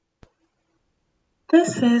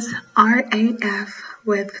This is RAF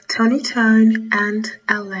with Tony Tone and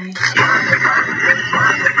LA.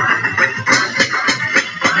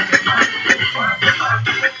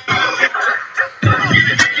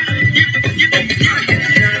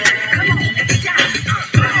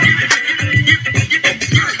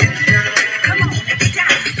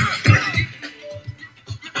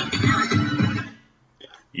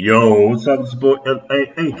 Yo, what's up? It's your boy LA,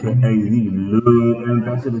 aka Lou, and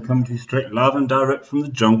back to the commentary straight live and direct from the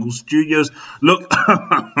Jungle Studios. Look,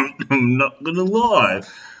 I'm not gonna lie,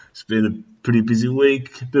 it's been a pretty busy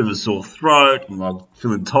week, a bit of a sore throat, I'm like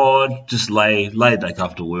feeling tired, just lay back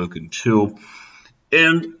after work and chill.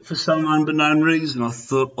 And for some unbeknown reason, I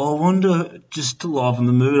thought, I wonder, just to liven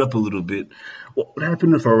the mood up a little bit, what would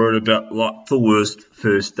happen if I wrote about like the worst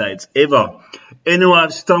first dates ever? Anyway,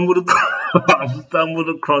 I've stumbled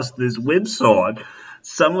across this website.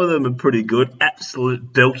 Some of them are pretty good,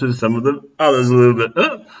 absolute belters. Some of them, others a little bit.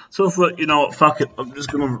 So I thought, you know what, fuck it, I'm just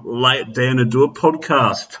gonna lay it down and do a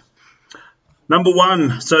podcast. Number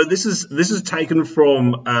one. So this is taken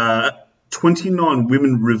from 29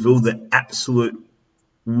 women reveal their absolute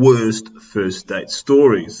worst first date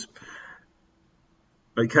stories.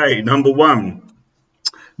 Okay, number one.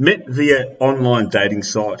 Met via online dating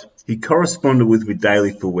site. He corresponded with me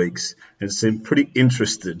daily for weeks and seemed pretty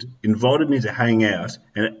interested, invited me to hang out,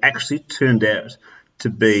 and it actually turned out to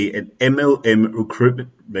be an MLM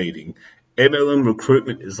recruitment meeting. MLM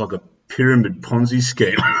recruitment is like a pyramid Ponzi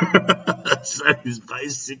scheme. So he's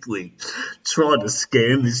basically trying to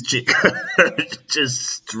scam this chick just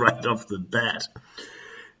straight off the bat.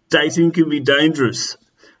 Dating can be dangerous.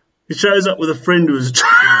 He shows up with a friend who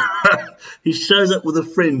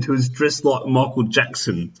is dressed like Michael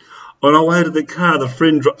Jackson. On our way to the car, the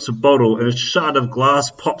friend drops a bottle and a shard of glass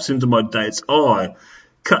pops into my date's eye.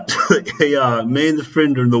 Cut to the ER. Me and the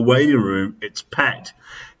friend are in the waiting room. It's packed.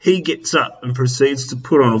 He gets up and proceeds to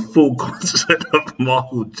put on a full concert of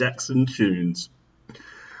Michael Jackson tunes.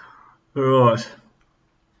 Alright,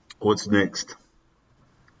 what's next?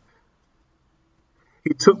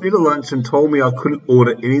 He took me to lunch and told me I couldn't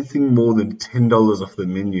order anything more than $10 off the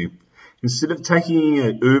menu. Instead of taking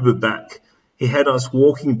an Uber back, he had us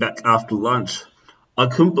walking back after lunch. I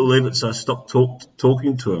couldn't believe it, so I stopped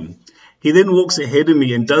talking to him. He then walks ahead of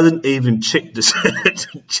me and doesn't even check to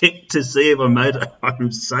see if I made it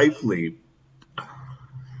home safely.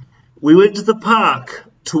 We went to the park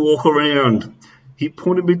to walk around. He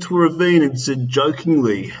pointed me to a ravine and said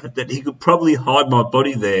jokingly that he could probably hide my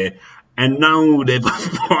body there and no one would ever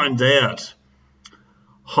find out.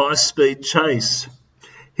 High-speed chase.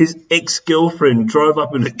 His ex-girlfriend drove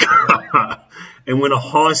up in a car and went a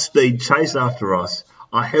high-speed chase after us.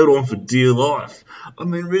 I held on for dear life. I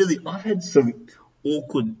mean, really, I've had some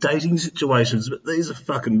awkward dating situations, but these are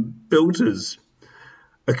fucking belters.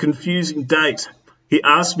 A confusing date. He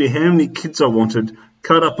asked me how many kids I wanted,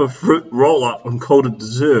 cut up a fruit roll-up and called it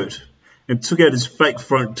dessert, and took out his fake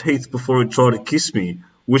front teeth before he tried to kiss me.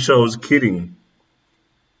 Wish I was kidding.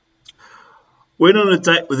 Went on a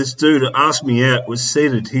date with this dude who asked me out, was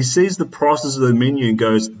seated. He sees the prices of the menu and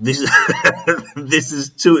goes, this is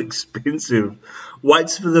too expensive.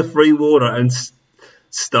 Waits for the free water and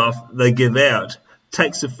stuff they give out.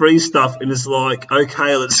 Takes the free stuff and is like,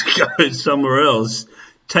 okay, let's go somewhere else.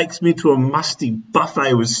 Takes me to a musty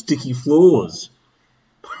buffet with sticky floors.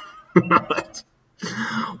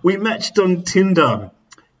 We matched on Tinder.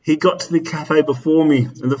 He got to the cafe before me,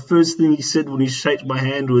 and the first thing he said when he shook my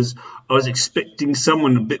hand was, I was expecting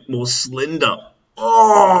someone a bit more slender.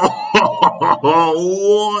 Oh,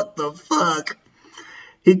 what the fuck?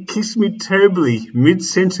 He kissed me terribly,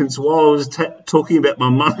 mid-sentence, while I was talking about my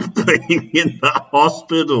mum being in the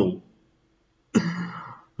hospital.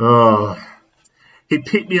 Oh. He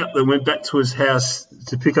picked me up and went back to his house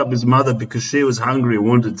to pick up his mother because she was hungry and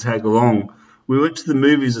wanted to tag along. We went to the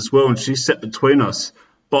movies as well, and she sat between us.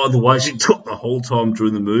 By the way, she took the whole time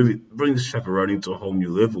during the movie, bringing the chaperoning to a whole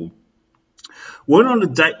new level. Went on a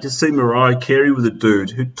date to see Mariah Carey with a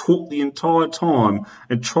dude who talked the entire time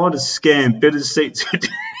and tried to scam better seats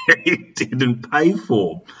he didn't pay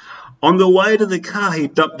for. On the way to the car, he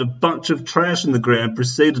dumped a bunch of trash on the ground and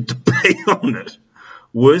proceeded to pee on it.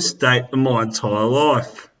 Worst date of my entire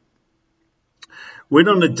life. Went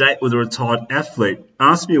on a date with a retired athlete.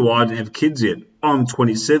 Asked me why I didn't have kids yet. I'm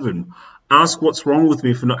 27. Asked what's wrong with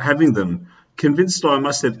me for not having them. Convinced I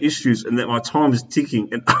must have issues and that my time is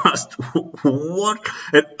ticking, and asked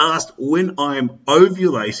when I am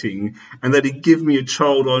ovulating and that he'd give me a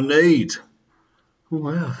child I need.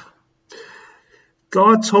 Wow.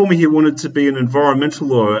 Guy told me he wanted to be an environmental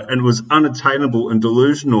lawyer and was unattainable and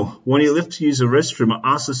delusional. When he left to use the restroom,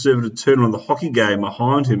 I asked the server to turn on the hockey game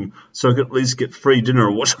behind him so I could at least get free dinner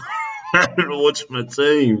and watch my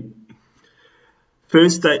team.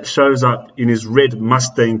 First date shows up in his red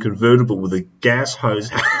Mustang convertible with a gas hose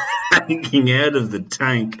hanging out of the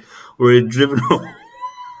tank where he'd driven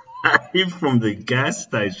away from the gas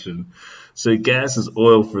station. So gas is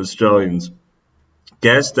oil for Australians.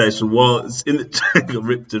 Gas station, while it's in the tank, I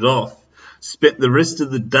ripped it off. Spent the rest of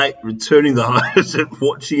the date returning the hose and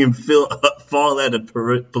watching him file out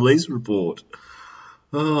a police report.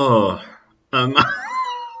 Oh,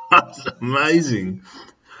 that's amazing.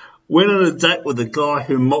 Went on a date with a guy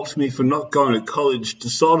who mocked me for not going to college,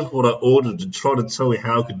 decided what I ordered to try to tell me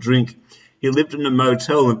how I could drink. He lived in a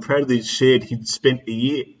motel and proudly shared he'd spent a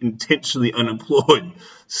year intentionally unemployed,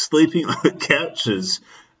 sleeping on the couches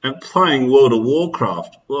and playing World of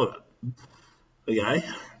Warcraft. Well, okay.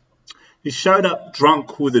 He showed up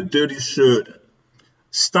drunk with a dirty shirt,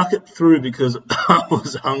 stuck it through because I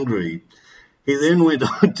was hungry. He then went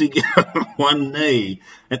on to get on one knee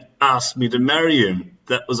and asked me to marry him.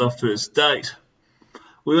 That was our first date.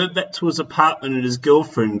 We went back to his apartment and his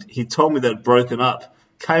girlfriend, he told me they'd broken up,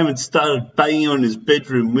 came and started banging on his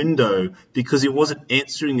bedroom window because he wasn't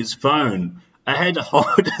answering his phone. I had to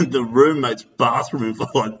hide in the roommate's bathroom for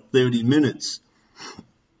like 30 minutes.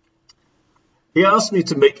 He asked me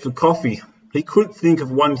to meet for coffee. He couldn't think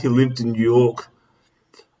of one. He lived in New York.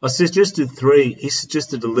 I suggested 3. He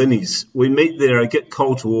suggested a Lenny's. We meet there. I get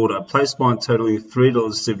cold to order. I place mine totaling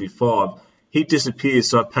 $3.75. He disappears,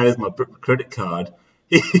 so I pay with my credit card.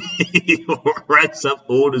 He racks up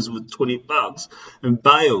orders with $20 and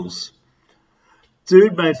bails.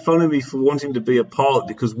 Dude made fun of me for wanting to be a pilot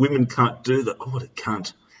because women can't do that. Oh, what a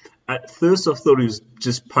cunt. At first I thought he was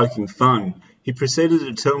just poking fun. He proceeded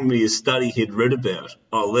to tell me a study he'd read about.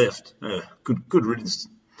 I left. Good riddance.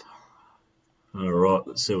 All right,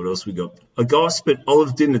 let's see what else we got. A guy spent all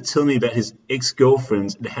of dinner telling me about his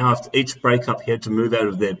ex-girlfriends and how after each breakup he had to move out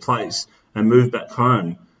of their place and move back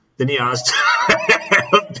home. Then he asked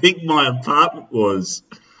how big my apartment was.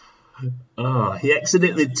 Oh, he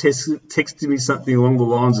accidentally texted me something along the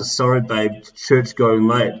lines of, sorry babe, church going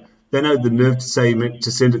late. Then had the nerve to say he meant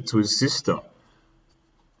to send it to his sister.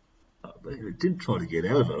 He did try to get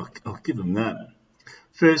out of it, I'll give him that.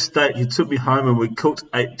 First date, he took me home and we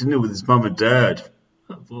ate dinner with his mum and dad.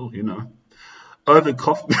 Well, you know. Over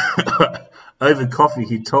coffee,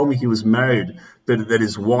 he told me he was married, but that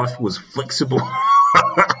his wife was flexible.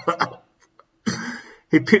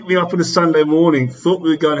 He picked me up on a Sunday morning, thought we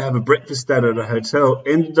were going to have a breakfast at a hotel,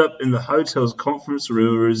 ended up in the hotel's conference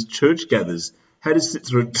room where his church gathers. Had to sit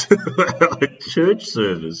through a church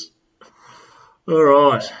service. All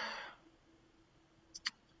right.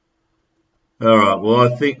 Well, I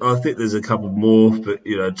think there's a couple more, but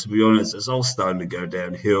to be honest, it's all starting to go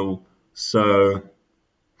downhill. So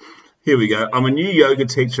here we go. I'm a new yoga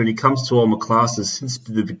teacher, and he comes to all my classes since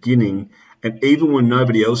the beginning. And even when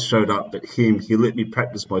nobody else showed up but him, he let me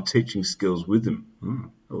practice my teaching skills with him.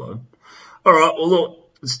 Hello. All right. Well, look,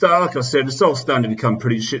 like I said, it's all starting to become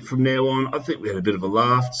pretty shit from now on. I think we had a bit of a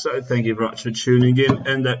laugh. So thank you very much for tuning in,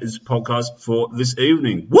 and that is the podcast for this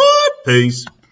evening. What? Peace.